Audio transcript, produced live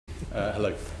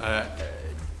Hello.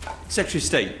 Secretary of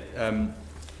State,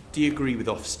 do you agree with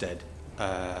Ofsted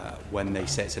when they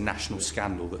say it's a national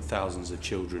scandal that thousands of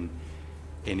children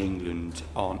in England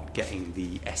aren't getting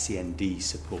the SEND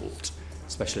support,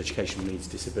 special educational needs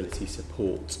disability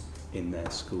support, in their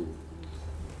school?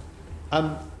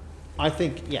 I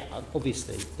think, yeah,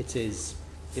 obviously it is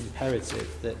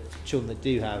imperative that children that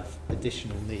do have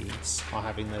additional needs are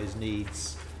having those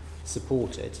needs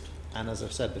supported. And as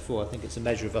I've said before, I think it's a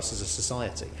measure of us as a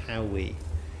society, how we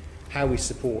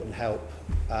support and help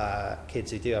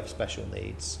kids who do have special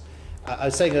needs. I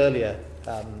was saying earlier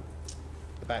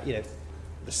about,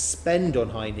 the spend on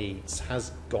high needs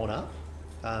has gone up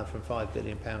from £5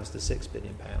 billion to £6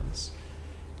 billion.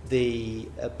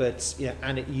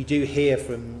 You do hear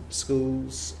from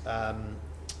schools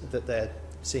that they're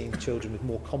seeing children with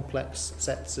more complex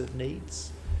sets of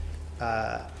needs.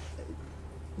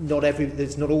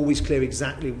 It's not always clear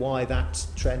exactly why that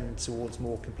trend towards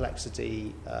more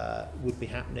complexity would be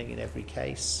happening in every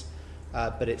case,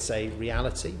 but it's a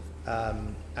reality,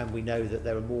 and we know that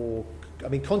there are more. I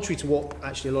mean, contrary to what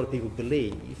actually a lot of people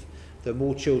believe, there are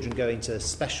more children going to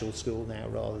special school now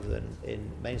rather than in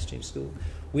mainstream school.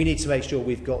 We need to make sure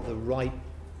we've got the right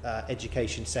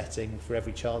education setting for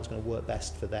every child that's going to work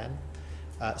best for them.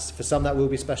 For some that will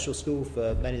be special school,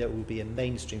 for many that will be a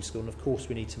mainstream school, and of course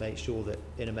we need to make sure that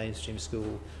in a mainstream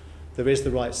school there is the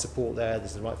right support there,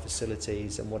 there's the right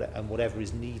facilities and whatever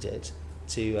is needed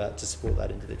to support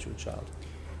that individual child.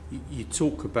 You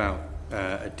talk about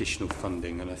additional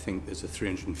funding, and I think there's a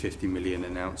 350 million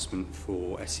announcement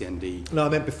for SEND. No, I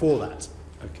meant before that.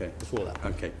 Okay. Before that.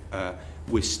 Okay.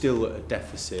 We're still at a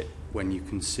deficit when you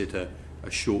consider a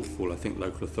shortfall. I think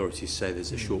local authorities say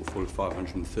there's a shortfall of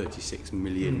 536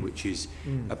 million, which is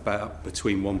about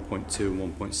between 1.2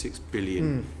 and 1.6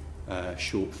 billion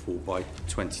shortfall by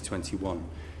 2021.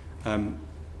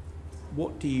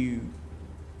 What do you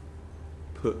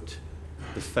put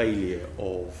the failure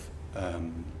of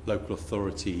local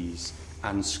authorities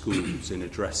and schools in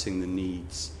addressing the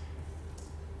needs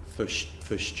for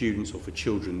students or for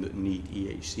children that need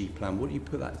EHC plan? What do you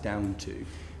put that down to?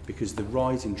 Because the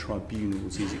rise in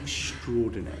tribunals is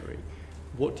extraordinary.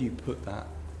 What do you put that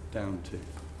down to?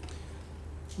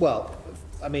 Well,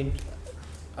 I mean,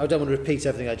 I don't want to repeat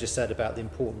everything I just said about the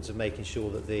importance of making sure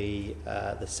that the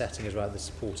setting is right, the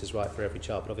support is right for every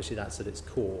child, but obviously that's at its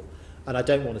core. And I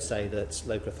don't want to say that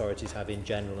local authorities have in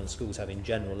general and schools have in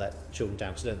general let children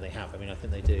down, because I don't think they have. I mean, I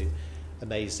think they do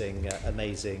amazing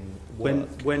work.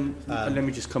 Let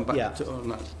me just come back on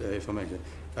that, if I may.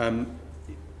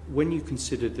 When you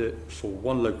consider that for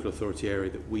one local authority area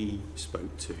that we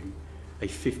spoke to, a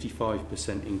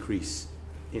 55% increase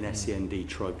in SEND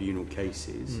tribunal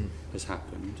cases has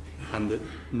happened, and that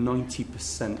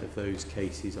 90% of those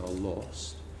cases are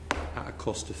lost at a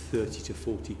cost of 30 to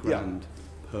 40 grand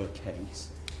per case,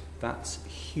 that's a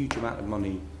huge amount of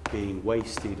money being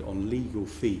wasted on legal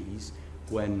fees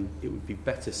when it would be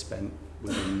better spent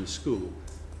within the school.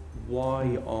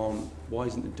 Why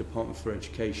isn't the Department for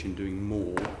Education doing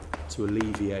more to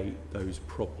alleviate those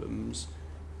problems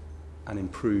and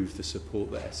improve the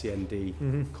support that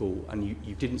SEND call? And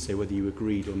you didn't say whether you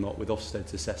agreed or not with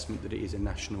Ofsted's assessment that it is a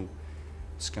national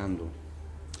scandal.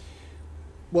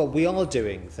 Well, we are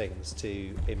doing things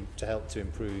to help to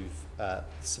improve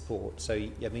support. So,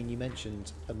 I mean, you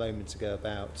mentioned a moment ago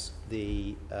about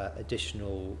the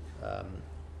additional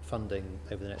funding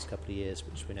over the next couple of years,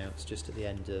 which we announced just at the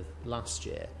end of last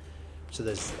year. So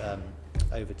there's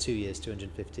over 2 years,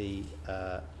 £250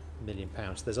 million.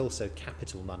 There's also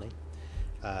capital money.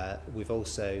 We've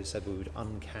also said we would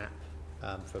uncap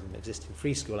from existing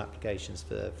free school applications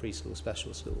for free school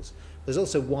special schools. There's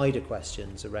also wider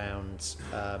questions around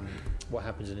what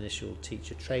happens in initial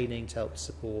teacher training to help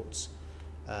support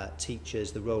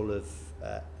teachers, the role of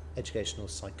educational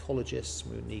psychologists.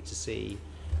 We need to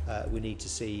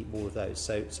see more of those.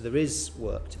 So there is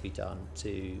work to be done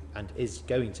and is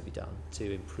going to be done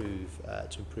to improve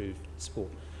support.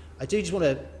 I do just want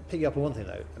to pick up on one thing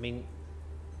though. I mean,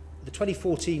 the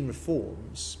 2014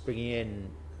 reforms bringing in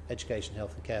education,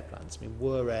 health and care plans, I mean,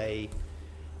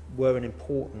 were an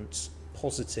important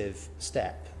positive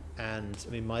step. And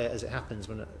I mean, as it happens,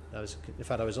 when I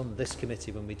was on this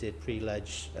committee when we did pre-leg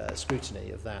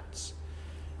scrutiny of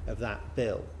that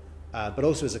bill. But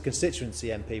also as a constituency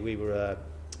MP, we were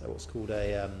what's called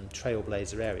a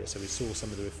trailblazer area, so we saw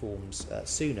some of the reforms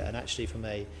sooner. And actually, from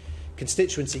a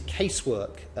constituency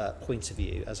casework point of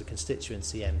view, as a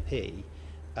constituency MP,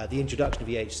 the introduction of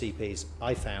EHCPs,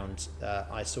 I found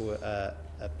I saw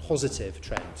a positive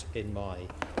trend in my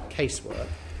casework.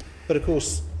 But of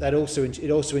course, it also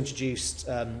introduced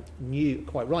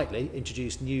quite rightly,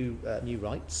 new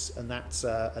rights, and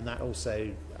that also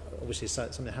obviously is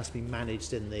something that has to be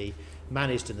managed in the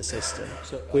system.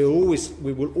 So, we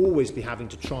will always be having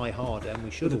to try harder, and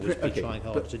we should always be trying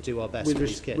harder to do our best for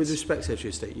these kids. With respect, Secretary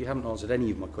of State, you haven't answered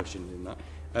any of my questions in that.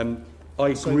 I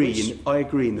agree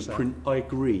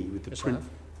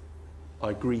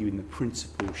in the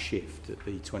principal shift that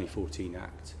the 2014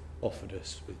 Act offered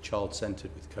us, with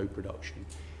child-centred, with co-production.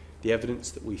 The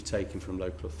evidence that we've taken from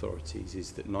local authorities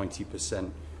is that 90%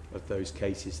 of those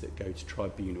cases that go to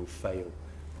tribunal fail.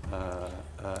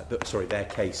 Their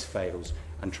case fails,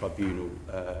 and tribunal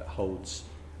holds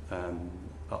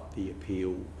up the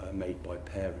appeal made by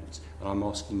parents. And I'm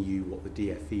asking you what the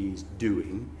DFE is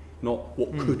doing, not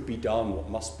what could be done, what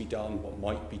must be done, what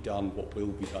might be done, what will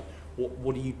be done.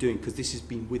 What are you doing? Because this has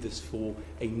been with us for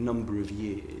a number of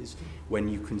years. When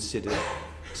you consider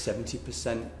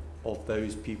 70% of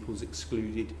those pupils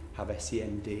excluded have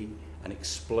SEND, an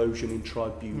explosion in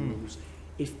tribunals.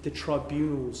 If the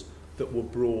tribunals that were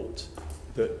brought,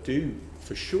 that do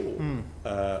for sure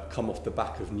come off the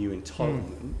back of new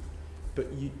entitlement, but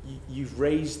you've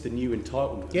raised the new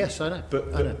entitlement. Yes, I know.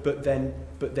 But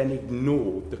then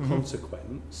ignored the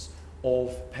consequence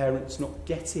of parents not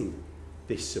getting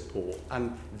this support,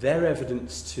 and their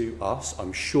evidence to us,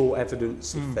 I'm sure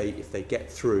evidence if they get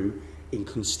through in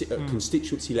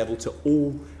constituency level to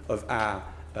all of our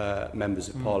members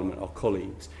of Parliament, our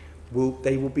colleagues,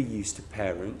 they will be used to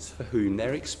parents for whom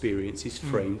their experience is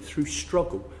framed through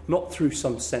struggle, not through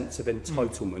some sense of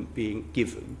entitlement being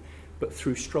given, but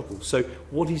through struggle. So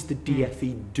what is the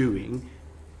DFE doing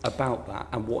about that,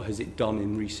 and what has it done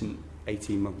in recent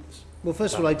 18 months? Well,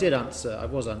 first of all, I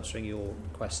was answering your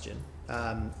question,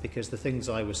 because the things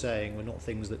I was saying were not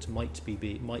things that might be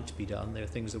done. They are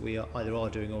things that we either are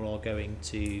doing or are going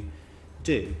to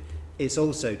do. It's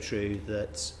also true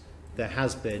that there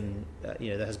has been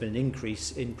an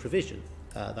increase in provision.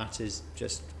 That is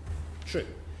just true.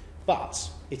 But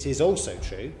it is also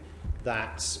true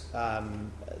that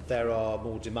there are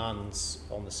more demands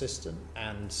on the system,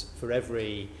 and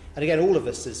again, all of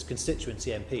us as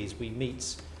constituency MPs, we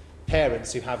meet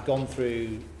parents who have gone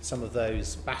through some of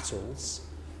those battles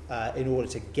in order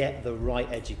to get the right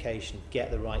education,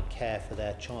 get the right care for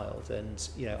their child, and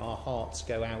our hearts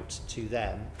go out to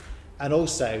them. And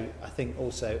also, I think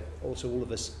also all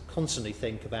of us constantly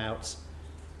think about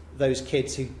those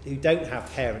kids who don't have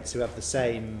parents who have the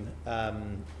same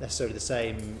necessarily the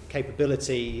same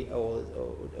capability or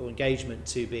engagement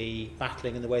to be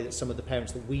battling in the way that some of the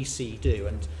parents that we see do.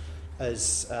 And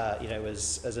as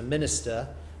a minister,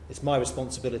 it's my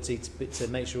responsibility to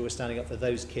make sure we're standing up for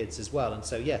those kids as well. And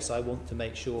so yes, I want to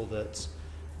make sure that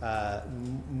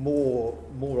more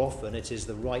often it is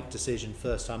the right decision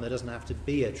first time. There doesn't have to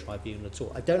be a tribunal at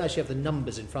all. I don't actually have the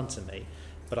numbers in front of me,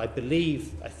 but I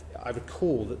believe I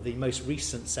recall that the most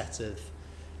recent set of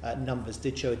numbers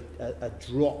did show a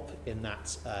drop in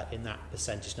that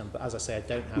percentage number. As I say, I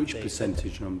don't have which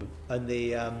percentage number, and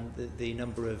the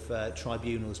number of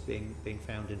tribunals being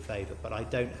found in favour, but I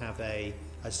don't have I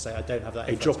don't have that.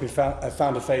 A drop in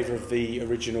found in favour of the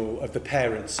original of the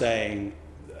parents saying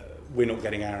we're not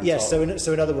getting our. Yes, so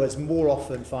in other words, more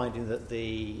often finding that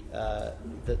the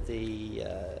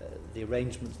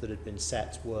arrangements that had been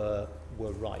set were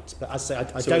right. But as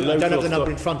I say, I don't have the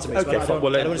number in front of me. Okay, so I don't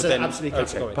want to say then, absolutely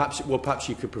categorically. Perhaps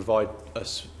you could provide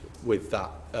us with that.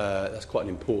 That's quite an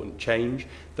important change,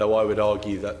 though I would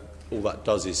argue that all that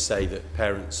does is say that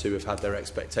parents who have had their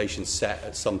expectations set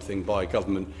at something by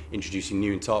government introducing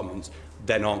new entitlements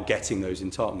then aren't getting those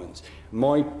entitlements.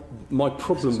 My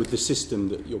problem with the system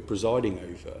that you're presiding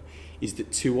over is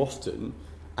that too often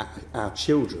our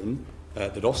children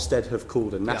that Ofsted have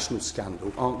called a national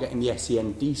scandal aren't getting the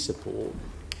SEND support,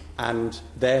 and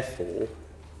therefore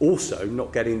also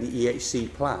not getting the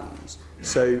EHC plans.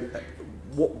 So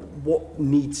what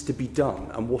needs to be done,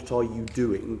 and what are you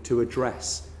doing to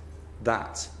address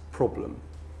that problem?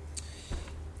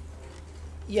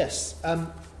 Yes,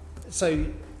 so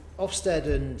Ofsted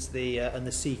and the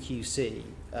CQC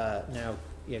now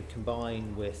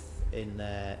combine in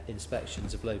their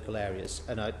inspections of local areas,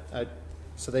 and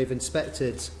so they've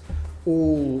inspected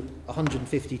all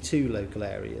 152 local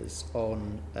areas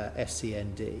on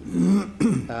SEND,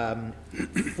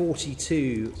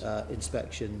 42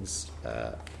 inspections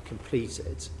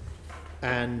completed,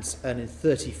 and in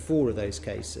 34 of those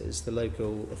cases the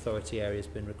local authority area has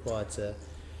been required to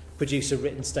produce a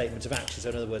written statement of action. So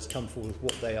in other words, come forward with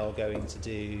what they are going to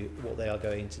do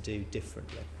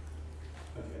differently.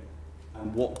 Okay.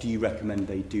 And what do you recommend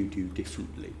they do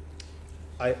differently?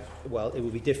 Well, it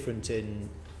will be different in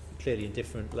clearly in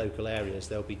different local areas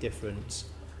there'll be different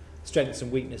strengths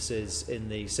and weaknesses in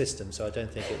the system. So I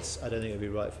don't think it would be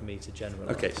right for me to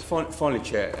generalise. Okay. Finally,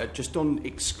 Chair, just on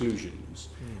exclusions,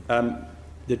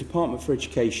 the Department for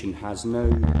Education has no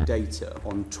data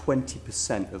on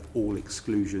 20% of all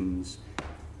exclusions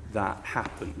that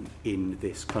happen in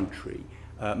this country.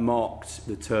 Marked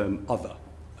the term other.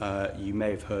 You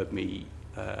may have heard me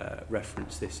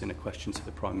reference this in a question to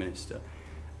the Prime Minister.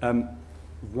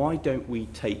 Why don't we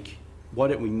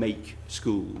make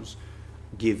schools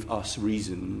give us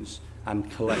reasons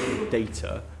and collect the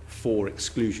data for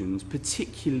exclusions,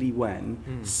 particularly when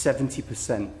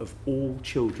 70% of all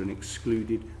children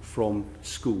excluded from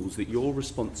schools that you're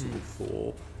responsible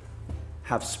for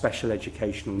have special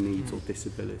educational needs or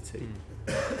disability?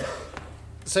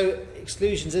 So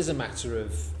exclusions is a matter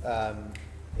of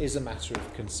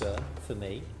concern for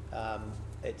me.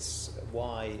 It's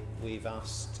why we've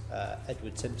asked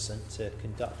Edward Timpson to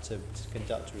conduct a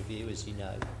review, as you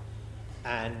know,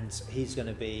 and he's going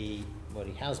to be, well,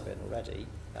 he has been already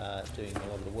doing a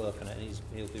lot of the work on it, and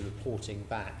he'll be reporting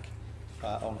back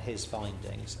on his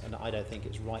findings. And I don't think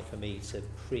it's right for me to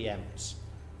preempt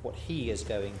what he is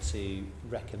going to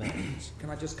recommend. Can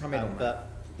I just come in on that?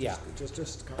 Yeah. Which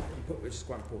is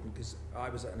quite important, because I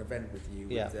was at an event with you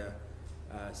with the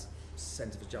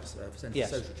Centre for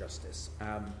Social Justice,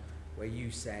 where you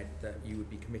said that you would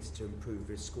be committed to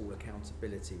improve school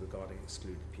accountability regarding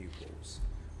excluded pupils.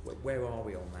 Where are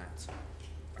we on that?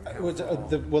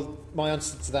 Well, my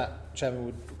answer to that, Chairman,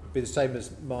 would be the same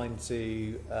as mine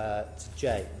to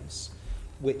James,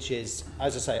 which is,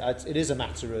 as I say, it is a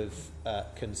matter of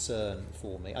concern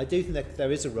for me. I do think that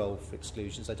there is a role for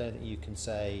exclusions. I don't think you can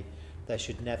say there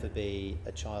should never be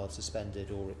a child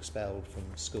suspended or expelled from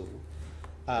school.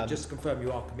 Just to confirm,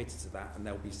 you are committed to that, and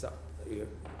there will be some,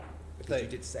 because you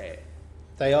did say it.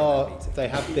 They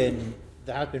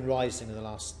have been rising in the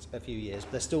last few years,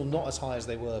 but they're still not as high as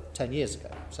they were 10 years ago,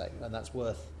 say, and that's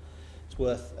worth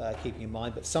keeping in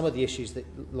mind. But some of the issues that,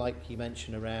 like you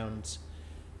mentioned, around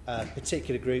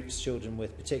particular groups, children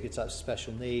with particular types of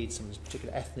special needs, some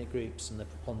particular ethnic groups, and the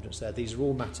preponderance there, these are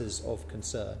all matters of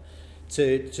concern.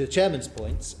 To the Chairman's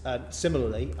point,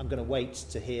 similarly, I'm going to wait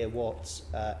to hear what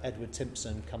Edward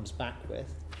Timpson comes back with.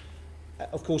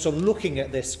 Of course, on looking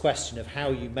at this question of how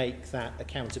you make that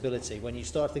accountability, when you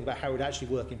start thinking about how it would actually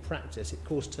work in practice, it of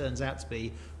course turns out to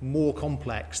be more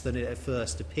complex than it at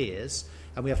first appears,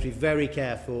 and we have to be very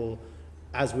careful,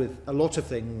 as with a lot of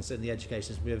things in the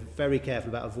education system, we are very careful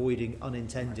about avoiding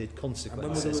unintended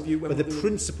consequences. But the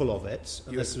principle of it,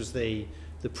 and this was the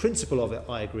principle of it,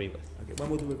 I agree with. Okay. When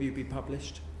will the review be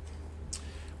published?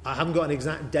 I haven't got an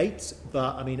exact date,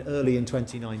 but I mean early in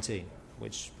 2019.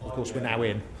 Which, of course, we're now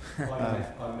in. I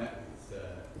met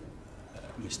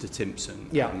with Mr. Timpson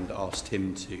and asked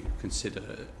him to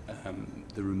consider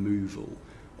the removal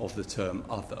of the term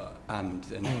other and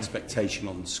an expectation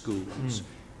on schools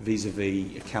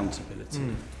vis-à-vis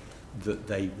accountability that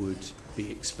they would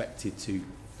be expected to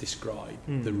describe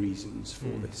the reasons for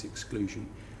this exclusion.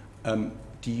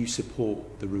 Do you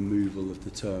support the removal of the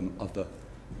term other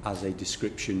as a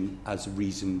description, as a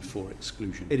reason for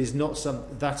exclusion? It is not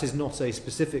that is not a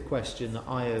specific question that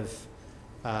I have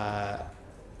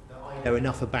know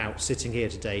enough about sitting here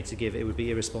today to give. It would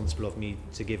be irresponsible of me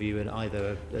to give you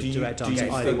either a direct answer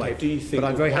either way. Do you think? But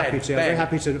I'm very happy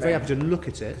to look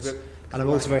at it, and I'm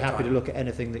also very happy to look at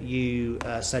anything that you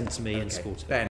send to me in support of it.